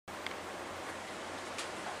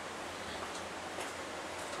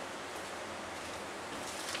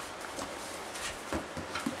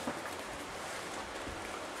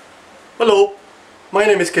Hello, my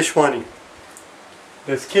name is Keshwani.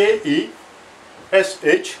 That's Keshwani,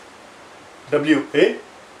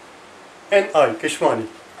 Keshwani.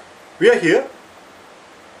 We are here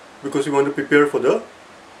because we want to prepare for the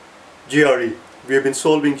GRE. We have been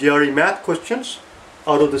solving GRE math questions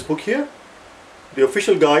out of this book here, the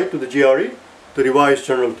official guide to the GRE, the revised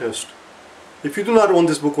general test. If you do not own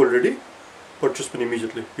this book already, purchase it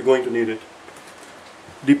immediately. You're going to need it.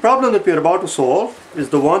 The problem that we are about to solve is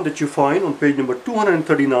the one that you find on page number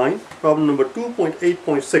 239, problem number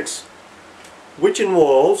 2.8.6, which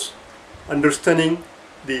involves understanding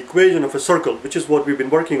the equation of a circle, which is what we've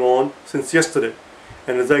been working on since yesterday.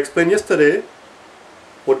 And as I explained yesterday,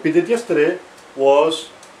 what we did yesterday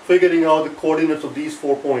was figuring out the coordinates of these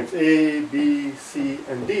 4 points, A, B, C,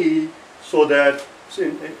 and D, so that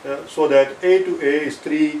A to A is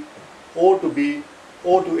 3, O to B,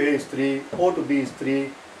 O to A is 3, O to B is 3,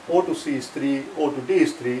 O to C is 3, O to D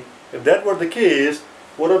is 3. If that were the case,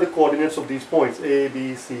 what are the coordinates of these points, A,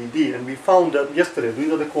 B, C, D? And we found that yesterday.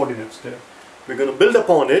 These are the coordinates there. We're going to build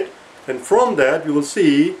upon it, and from that we will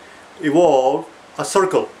see evolve a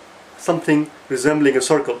circle, something resembling a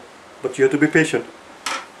circle. But you have to be patient.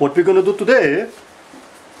 What we're going to do today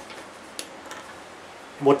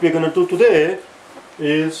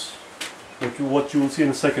is what you will see in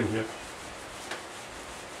a second here.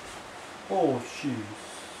 Oh, jeez.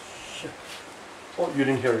 Shit. Oh, you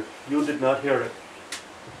didn't hear it. You did not hear it.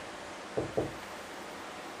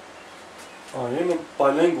 I am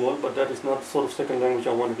bilingual, but that is not the sort of second language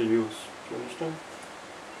I wanted to use. Do you understand?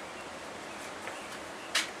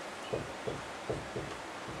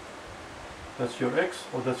 That's your x,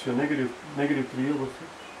 or that's your negative 3 over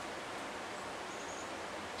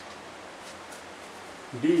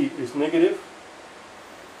 3. D is negative,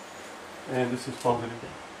 and this is positive.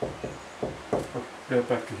 Okay,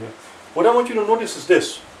 back to here. What I want you to notice is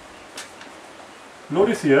this.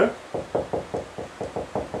 Notice here,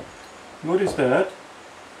 notice that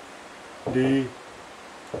the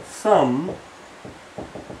sum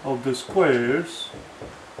of the squares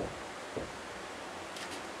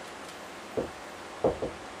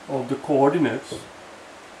of the coordinates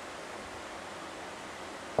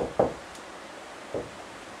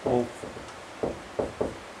of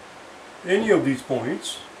any of these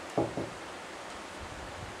points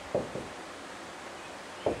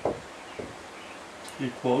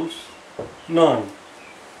equals 9.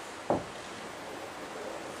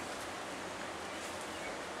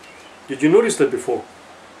 Did you notice that before?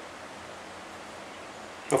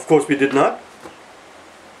 Of course we did not,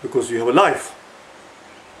 because you have a life.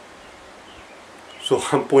 So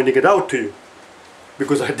I'm pointing it out to you,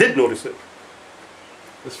 because I did notice it.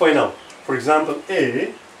 Let's find out. For example,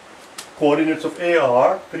 A, coordinates of A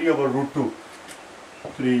are 3 over root 2.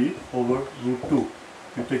 3 over root 2.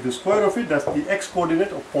 You take the square of it, that's the x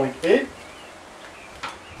coordinate of point A.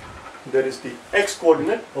 That is the x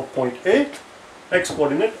coordinate of point A. X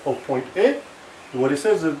coordinate of point A. What it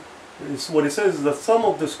says is the sum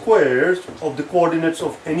of the squares of the coordinates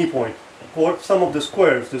of any point. Sum of the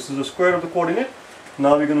squares. This is the square of the coordinate.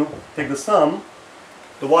 Now we're going to take the sum.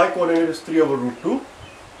 The y coordinate is 3 over root 2.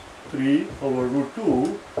 3 over root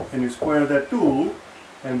 2, and you square that 2,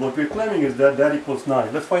 and what we're claiming is that that equals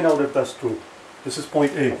 9. Let's find out if that's true. This is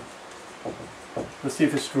point A. Let's see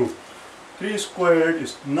if it's true. 3 squared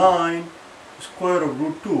is 9. The square of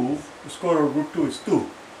root 2, the square of root 2 is 2.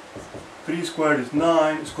 3 squared is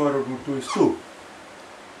 9. The square of root 2 is 2.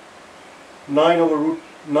 9 over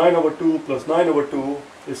 2 plus 9 over 2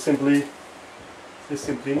 is simply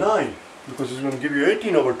 9, because it's going to give you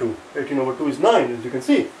 18 over 2. 18 over 2 is 9, as you can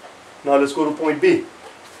see. Now let's go to point B.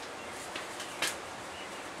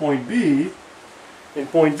 Point B. In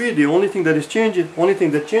point B, the only thing that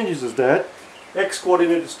changes is that x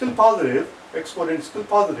coordinate is still positive. X coordinate is still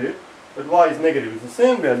positive, but y is negative. It's the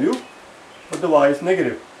same value, but the y is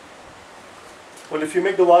negative. Well, if you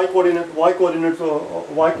make the y coordinates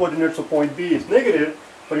of point B is negative,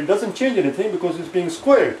 but it doesn't change anything because it's being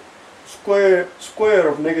squared. Square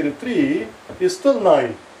of negative 3 is still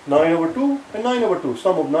 9. 9 over 2 and 9 over 2.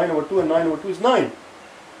 Sum of 9 over 2 and 9 over 2 is 9.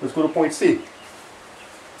 Let's go to point C.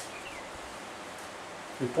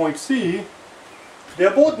 In point C, they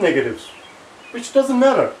are both negatives, which doesn't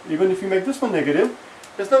matter. Even if you make this one negative,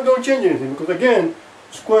 it's not going to change anything, because again,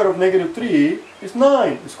 square of negative 3 is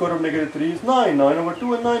 9. The square of negative 3 is 9. 9 over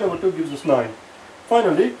 2 and 9 over 2 gives us 9.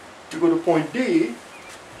 Finally, we go to point D,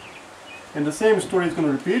 and the same story is going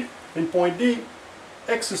to repeat. In point D,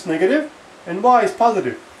 x is negative and y is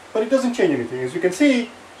positive, but it doesn't change anything. As you can see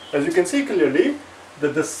clearly,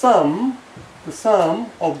 that the sum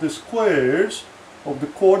of the squares of the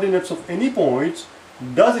coordinates of any points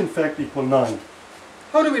does in fact equal 9.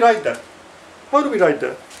 How do we write that? How do we write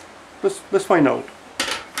that? Let's find out.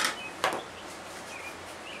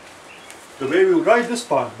 The way we would write this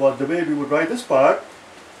part,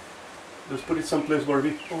 let's put it someplace where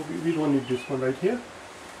we don't need this one right here.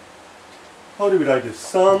 How do we write this?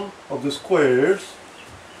 Sum of the squares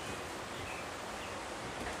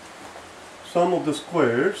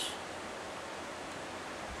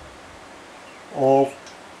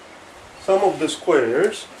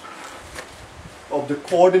of the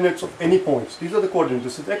coordinates of any points. These are the coordinates.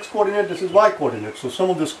 This is x coordinate, this is y coordinate. So sum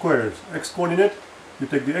of the squares. X coordinate, you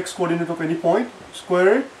take the x coordinate of any point,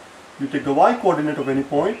 square it. You take the y coordinate of any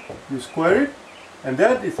point, you square it, and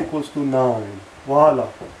that is equals to 9. Voila.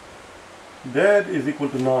 That is equal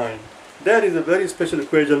to 9. That is a very special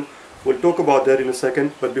equation. We'll talk about that in a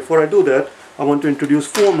second. But before I do that, I want to introduce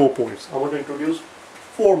 4 more points. I'm going to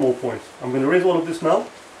erase all of this now.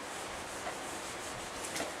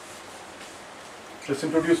 Let's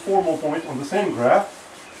introduce 4 more points on the same graph.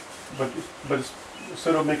 But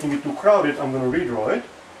instead of making it too crowded, I'm going to redraw it.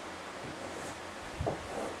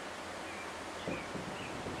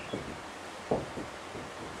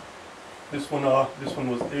 This one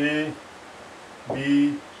was A,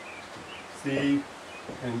 B, C,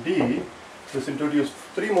 and D. Let's introduce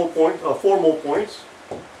 4 more points.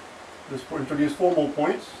 Let's introduce 4 more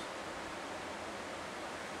points.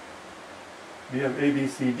 We have A, B,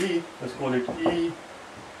 C, D. Let's call it E,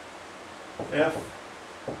 F,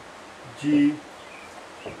 G,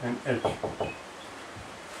 and H.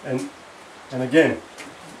 And again,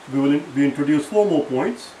 we introduce 4 more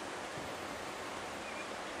points.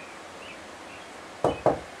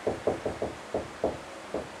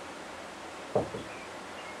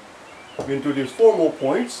 We introduce 4 more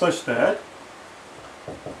points such that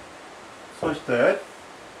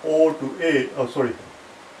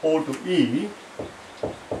O to E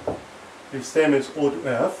is same as O to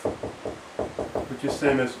F, which is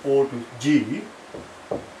same as O to G.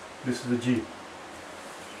 This is the G,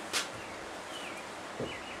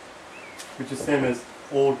 which is same as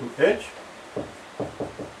O to H,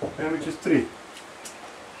 and which is 3.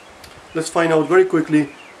 Let's find out very quickly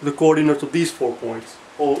the coordinates of these 4 points.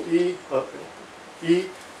 O to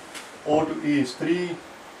E is 3,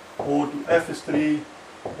 O to F is 3,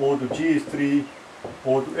 O to G is 3,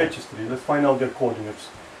 O to H is 3. Let's find out their coordinates.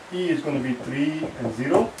 E is going to be 3 and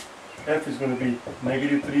 0, F is going to be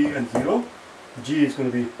negative 3 and 0, G is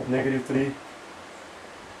going to be negative 3.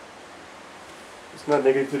 It's not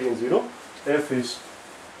negative 3 and 0. F is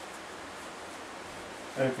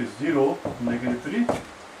 0, negative 3.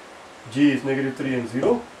 G is negative 3 and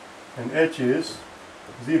 0, and H is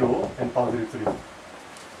 0 and positive 3.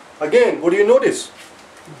 Again, what do you notice?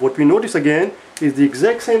 What we notice again is the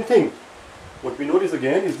exact same thing. The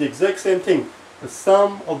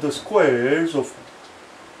sum of the squares of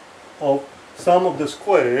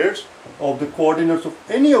the coordinates of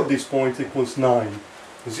any of these points equals 9.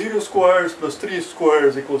 0 squares plus 3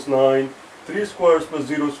 squares equals 9. 3 squares plus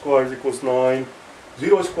 0 squares equals 9.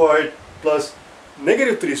 0 squared plus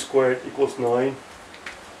negative 3 squared equals 9.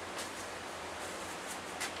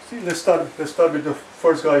 See, let's start with the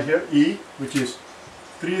first guy here, E, which is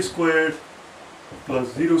 3 squared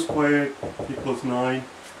plus 0 squared equals 9.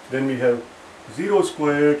 Then we have 0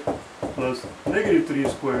 squared plus negative 3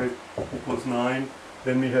 squared equals 9.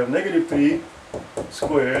 Then we have negative 3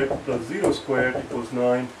 squared plus 0 squared equals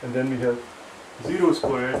 9. And then we have 0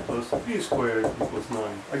 squared plus 3 squared equals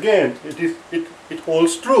 9. Again, it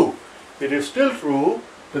holds true. It is still true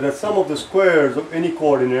that the sum of the squares of any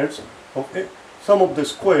coordinates sum of the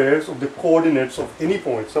squares of the coordinates of any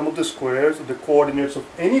point,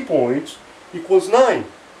 equals 9.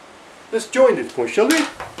 Let's join this point, shall we?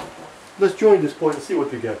 Let's join this point and see what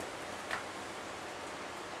we get.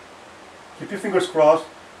 Keep your fingers crossed.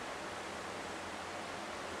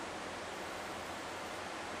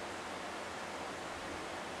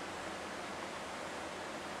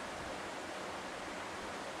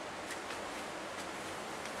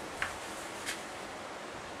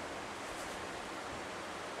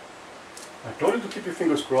 I told you to keep your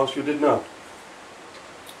fingers crossed, you did not.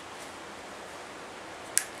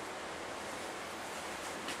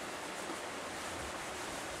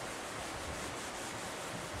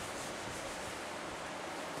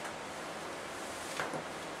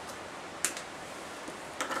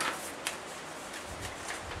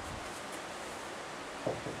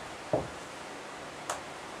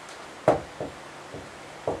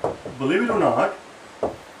 Believe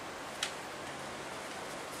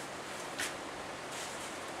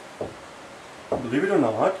it or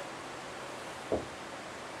not,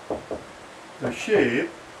 the shape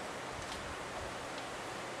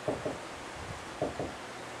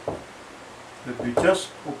just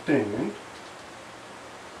obtained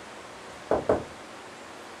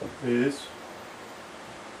is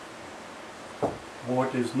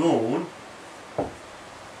what is known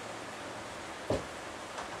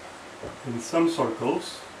in some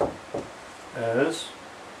circles as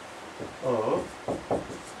a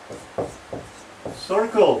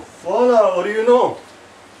circle. Voila, what do you know?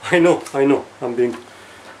 I know,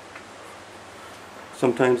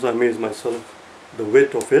 sometimes I amaze myself, the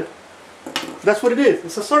width of it. That's what it is.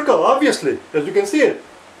 It's a circle, obviously, as you can see it.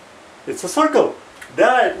 It's a circle.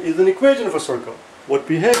 That is an equation of a circle. What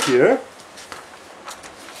we have here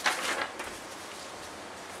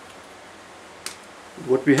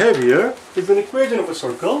is an equation of a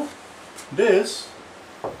circle. This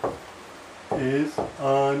is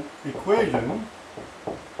an equation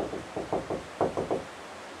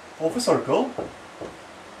of a circle,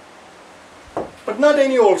 but not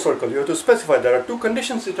any old circle. You have to specify there are two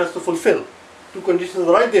conditions it has to fulfill. Two conditions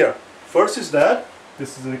are right there. First is that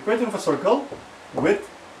this is an equation of a circle with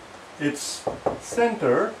its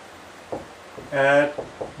center at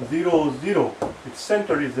 0, 0. Its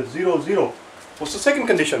center is at 0, 0. What's the second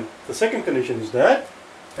condition? The second condition is that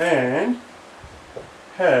and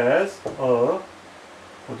has a, oh,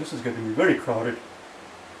 this is getting very crowded,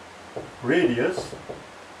 radius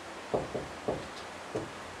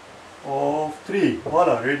of 3.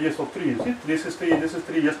 Voila, radius of 3. See, this is 3, this is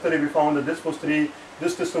 3. Yesterday we found that this was 3,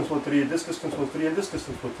 this distance was 3, this distance was 3, and this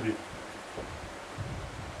distance was 3.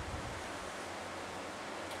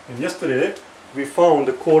 And yesterday we found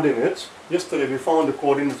the coordinates. Yesterday we found the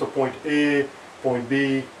coordinates of point A, point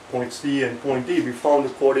B, point C, and point D. We found the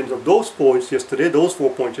coordinates of those points yesterday, those 4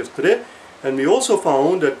 points yesterday. And we also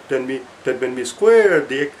found that when we square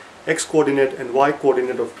the x coordinate and y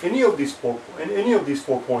coordinate of any of these four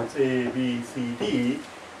points, A, B, C, D,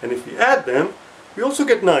 and if we add them, we also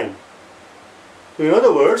get 9. So in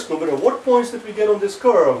other words, no matter what points that we get on this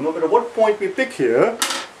curve, no matter what point we pick here,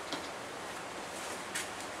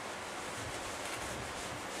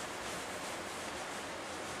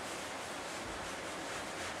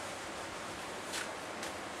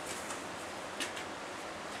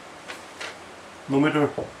 no matter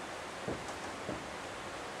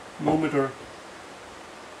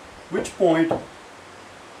which point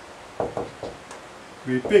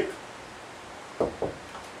we pick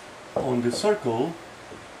on the circle,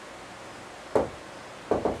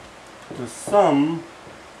 the sum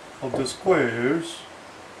of the squares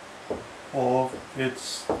of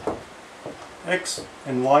its x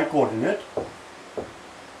and y coordinate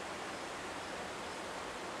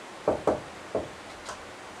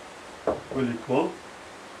will equal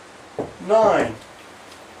 9.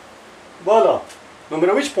 Voila! No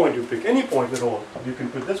matter which point you pick, any point at all. You can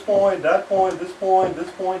put this point, that point, this point,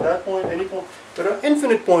 this point, that point, any point. There are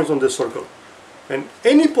infinite points on this circle. And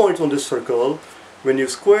any point on this circle, when you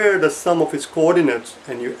square the sum of its coordinates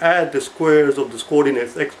and you add the squares of those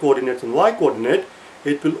coordinates, x coordinates and y coordinate,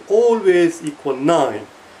 it will always equal 9.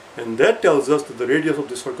 And that tells us that the radius of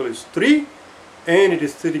the circle is 3 and it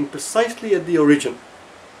is sitting precisely at the origin.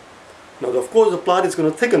 Now, of course, the plot is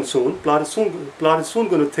going to thicken soon. Plot is soon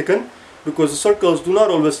going to thicken because the circles do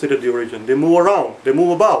not always sit at the origin. They move around, they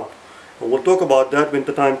move about. And we'll talk about that when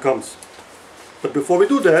the time comes. But before we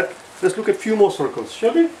do that, let's look at a few more circles,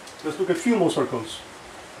 shall we? Let's look at a few more circles.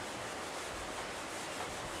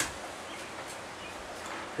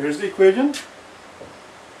 Here's the equation.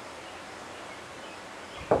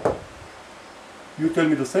 You tell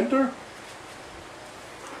me the center.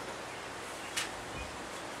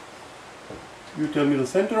 You tell me the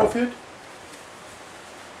center of it.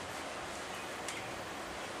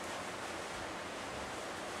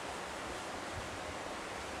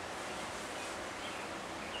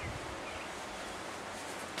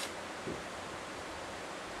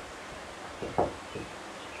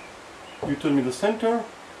 You tell me the center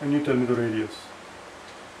and you tell me the radius.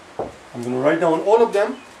 I'm going to write down all of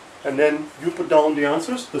them and then you put down the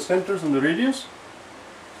answers, the centers and the radius.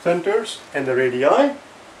 Centers and the radii.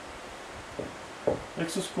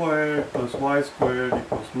 X squared plus y squared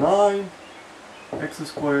equals 9. X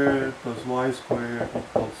squared plus y squared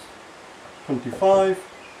equals 25.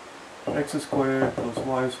 X squared plus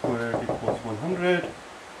y squared equals 100.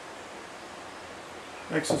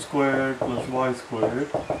 X squared plus y squared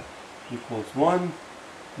equals 1.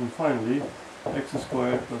 And finally, x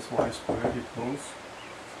squared plus y squared equals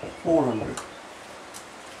 400.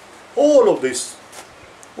 All of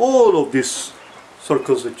these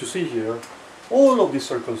circles that you see here, all of these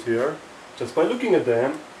circles here, just by looking at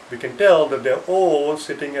them, we can tell that they're all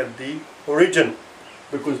sitting at the origin,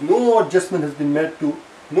 because no adjustment has been made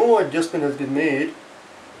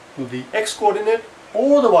to the x coordinate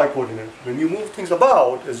or the y coordinate. When you move things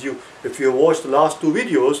about, if you watched the last two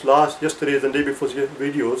videos, yesterday's and day before's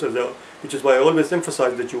videos, which is why I always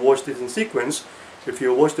emphasize that you watch this in sequence. If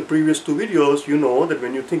you watch the previous two videos, you know that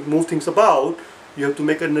when you move things about, you have to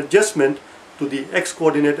make an adjustment to the x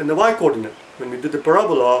coordinate and the y coordinate. When we did the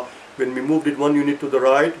parabola, when we moved it 1 unit to the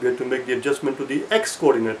right, we had to make the adjustment to the x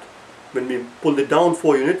coordinate. When we pulled it down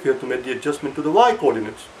 4 units, we have to make the adjustment to the y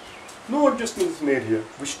coordinates. No adjustment is made here,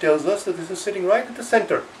 which tells us that this is sitting right at the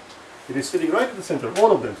center. It is sitting right at the center,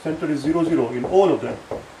 all of them. Center is 0, 0 in all of them.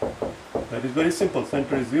 That is very simple.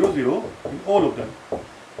 Center is 0, 0 in all of them.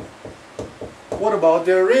 What about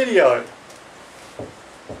their radii?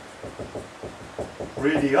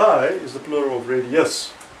 Radii is the plural of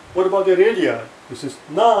radius. What about the radii? This is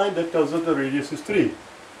 9, that tells us the radius is 3.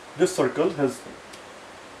 This circle has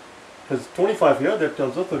 25 here, that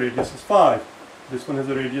tells us the radius is 5. This one has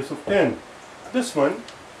a radius of 10. This one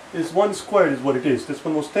is 1 squared is what it is. This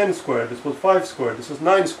one was 10 squared, this was 5 squared, this is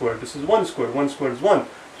 9 squared, this is 1 squared. 1 squared is 1.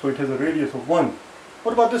 So it has a radius of 1.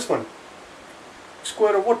 What about this one?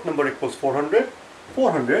 Square of what number equals 400?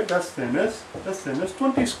 400, that's same as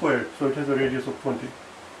 20 squared. So it has a radius of 20.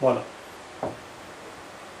 Voila.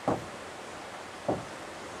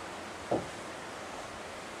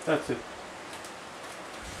 That's it.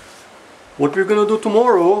 What we're going to do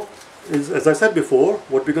tomorrow is, as I said before,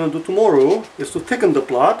 what we're going to do tomorrow is to thicken the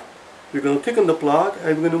plot. We're going to thicken the plot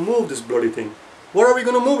and we're going to move this bloody thing. Where are we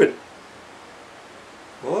going to move it?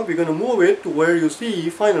 Well, we're going to move it to where you see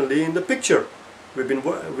finally in the picture. I've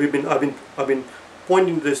been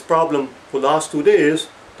pointing to this problem for the last 2 days,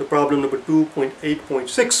 the problem number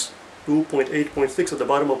 2.8.6. 2.8.6 at the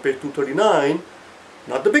bottom of page 239.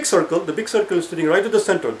 Not the big circle. The big circle is sitting right at the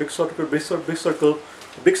center. Big circle,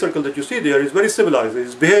 the big circle that you see there is very civilized. It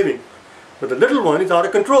is behaving. But the little one is out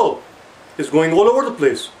of control. It's going all over the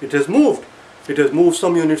place. It has moved. It has moved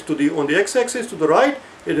some units on the x-axis to the right.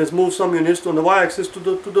 It has moved some units on the y-axis to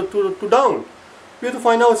down. We have to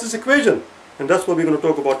find out this equation, and that's what we're going to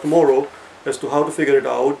talk about tomorrow, as to how to figure it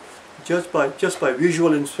out just by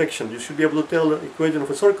visual inspection. You should be able to tell the equation of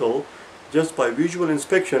a circle just by visual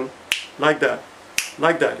inspection, like that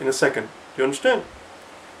in a second. Do you understand?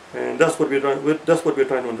 And that's what we're trying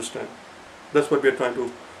to understand. That's what we're trying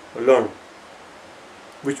to learn,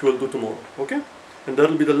 which we'll do tomorrow. Okay? And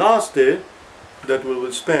that'll be the last day that we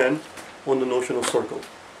will spend on the notion of circle.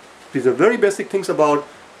 These are very basic things about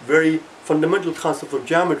very fundamental concepts of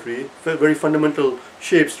geometry, very fundamental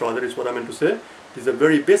shapes rather is what I meant to say. These are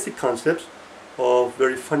very basic concepts of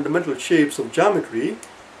very fundamental shapes of geometry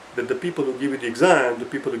that the people who give you the exam, the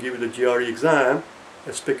people who give you the GRE exam,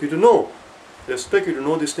 expect you to know. They expect you to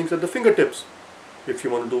know these things at the fingertips, if you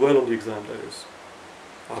want to do well on the exam, that is,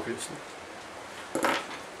 obviously.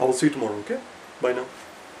 I will see you tomorrow, okay? Bye now.